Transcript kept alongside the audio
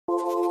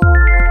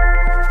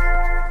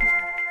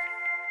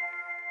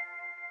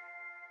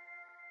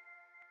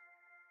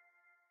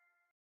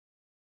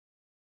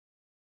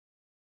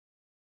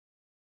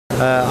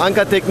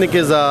ANKA Technic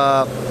is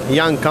a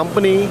young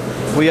company.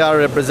 We are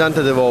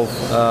representative of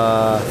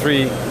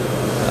three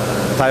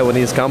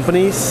Taiwanese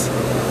companies,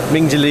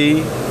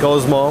 Mingjili,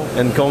 Cosmo,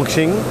 and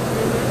Gongxing.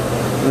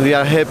 We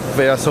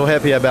are so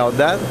happy about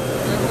that.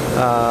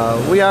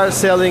 We are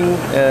selling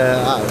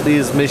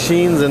these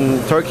machines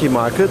in Turkey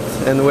market,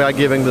 and we are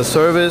giving the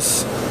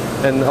service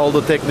and all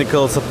the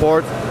technical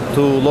support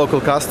to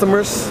local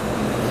customers.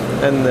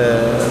 And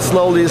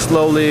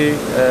slowly,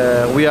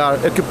 we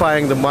are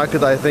occupying the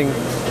market. I think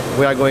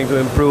we are going to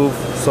improve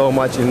so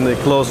much in the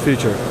close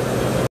future.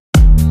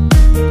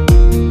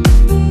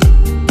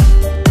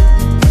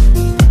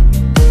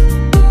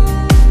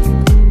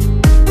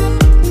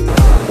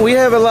 We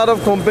have a lot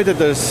of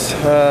competitors,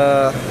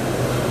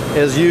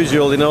 as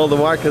usual in all the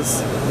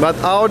markets, but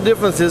our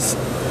difference is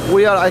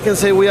I can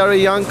say we are a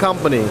young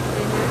company,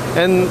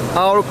 and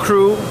our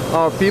crew,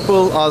 our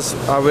people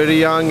are very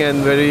young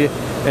and very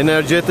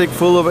energetic,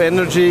 full of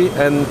energy,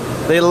 and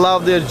they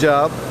love their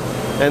job,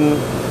 and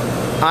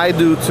I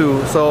do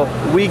too. So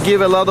we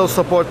give a lot of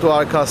support to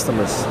our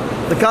customers.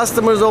 The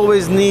customers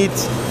always need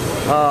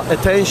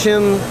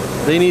attention,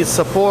 they need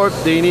support,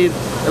 they need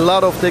a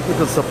lot of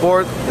technical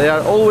support. They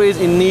are always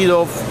in need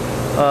of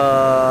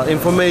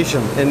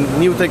information and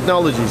new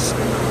technologies.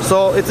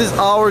 So it is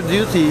our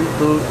duty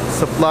to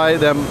supply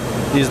them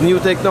these new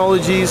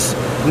technologies,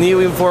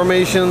 new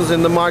informations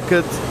in the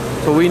market.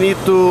 So we need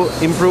to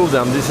improve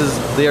them. This is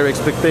their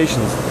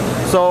expectations.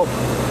 So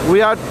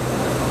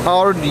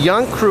our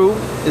young crew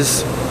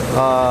is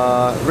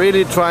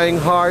really trying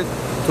hard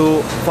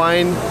to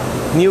find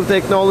new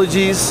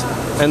technologies,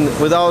 and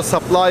with our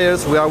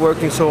suppliers we are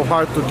working so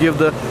hard to give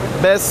the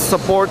best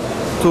support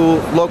to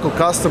local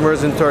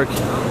customers in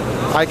Turkey.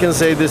 I can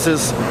say this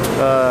is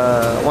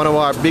one of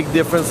our big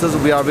differences.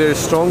 We are very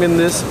strong in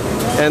this,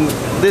 and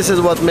this is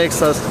what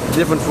makes us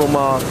different from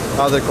our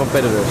other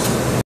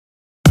competitors.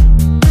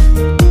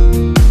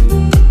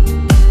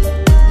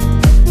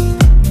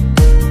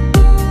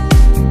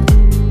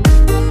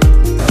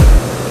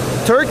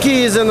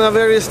 Turkey is in a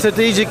very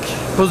strategic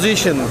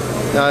position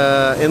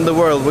in the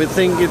world. We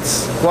think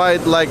it's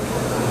quite like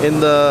in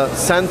the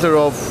center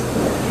of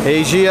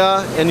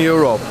Asia and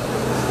Europe.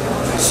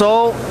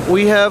 So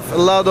we have a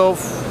lot of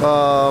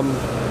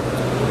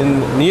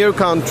in near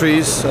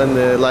countries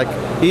and like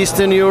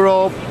Eastern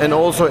Europe and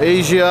also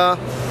Asia.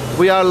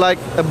 We are like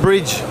a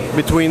bridge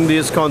between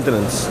these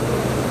continents.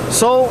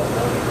 So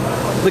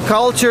the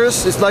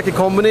cultures is like a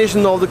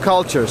combination of the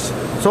cultures.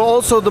 So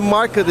also the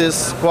market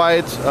is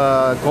quite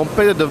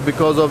competitive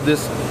because of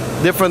this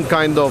different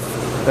kind of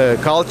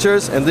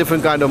cultures and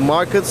different kind of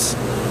markets.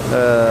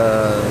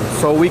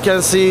 So we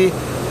can see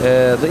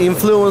the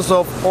influence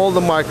of all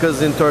the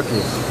markets in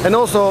Turkey. And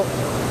also,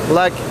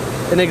 like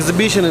an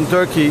exhibition in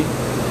Turkey,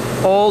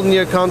 all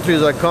near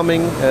countries are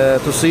coming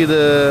to see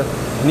the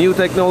new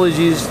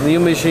technologies, new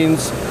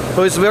machines.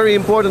 So it's very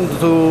important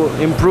to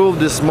improve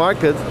this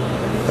market,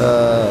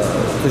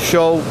 to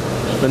show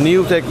the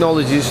new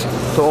technologies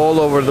to all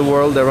over the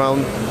world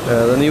around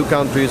the new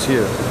countries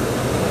here.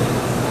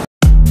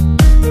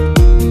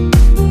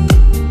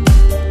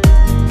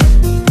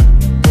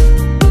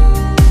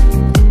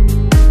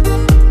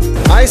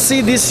 I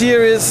see this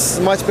year is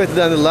much better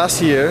than the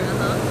last year,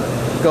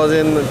 because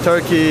in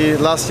Turkey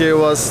last year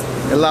was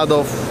a lot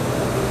of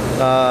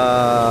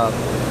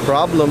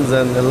problems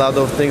and a lot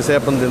of things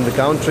happened in the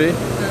country.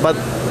 But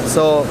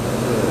so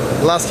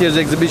last year's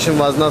exhibition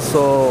was not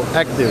so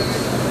active.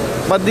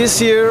 But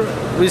this year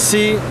we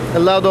see a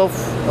lot of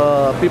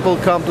people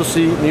come to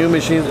see new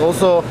machines.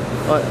 Also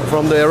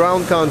from the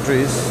around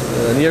countries,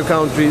 near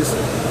countries,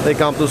 they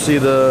come to see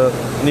the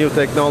new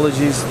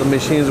technologies, the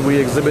machines we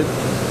exhibit.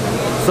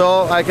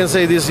 So I can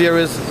say this year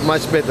is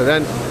much better.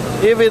 And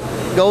if it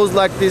goes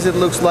like this, it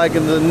looks like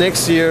in the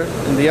next year,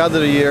 in the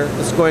other year,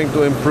 it's going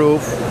to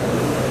improve.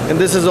 And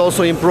this is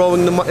also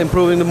improving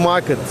the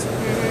market.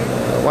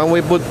 When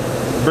we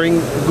bring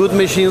good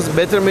machines,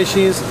 better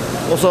machines,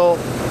 also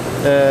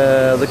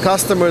the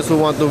customers who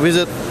want to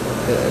visit,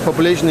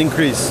 population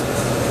increase.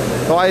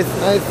 So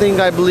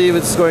I believe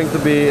it's going to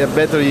be a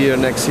better year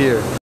next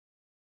year.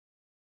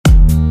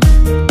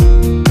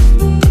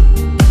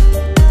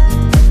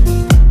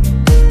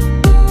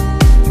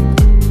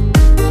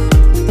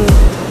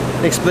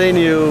 Explain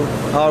you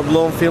our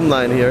blown film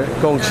line here,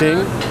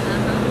 Gongxing,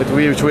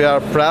 which we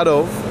are proud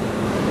of.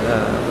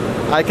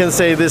 I can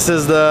say this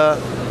is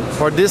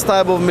for this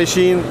type of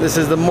machine, this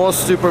is the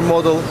most super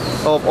model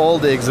of all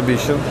the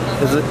exhibition.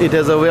 It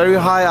has a very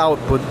high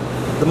output.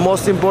 The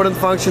most important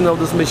function of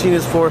this machine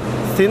is for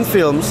thin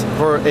films,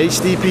 for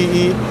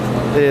HDPE.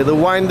 The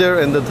winder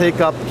and the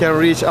take-up can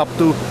reach up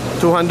to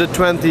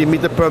 220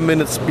 meter per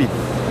minute speed.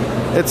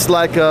 It's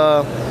like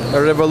a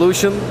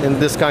revolution in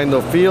this kind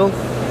of field.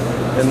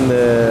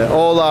 And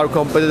all our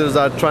competitors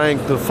are trying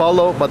to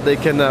follow, but they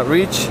cannot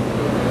reach.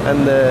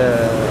 And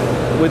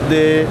with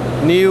the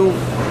new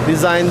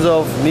designs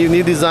of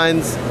new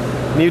designs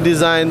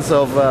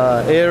of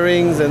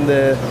air-rings and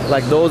the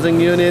like dosing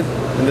unit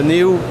and the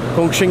new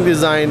Gongxing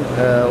design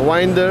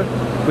winder,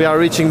 we are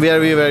reaching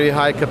very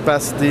high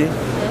capacity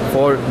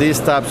for these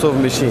types of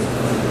machine.